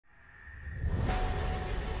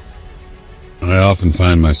I often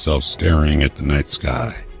find myself staring at the night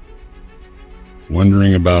sky,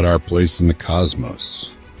 wondering about our place in the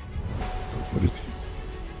cosmos. But what if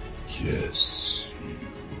you... Yes,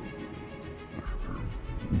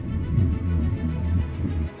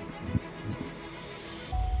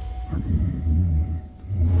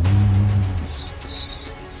 Does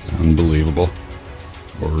this sound believable?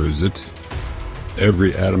 Or is it?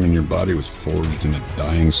 Every atom in your body was forged in a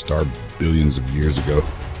dying star billions of years ago.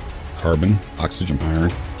 Carbon, oxygen,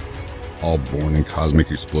 iron, all born in cosmic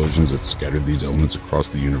explosions that scattered these elements across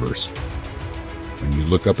the universe. When you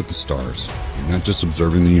look up at the stars, you're not just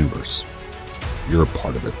observing the universe, you're a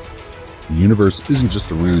part of it. The universe isn't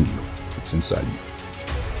just around you, it's inside you.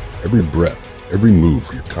 Every breath, every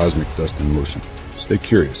move, your cosmic dust in motion. Stay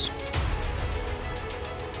curious,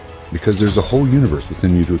 because there's a whole universe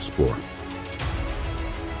within you to explore.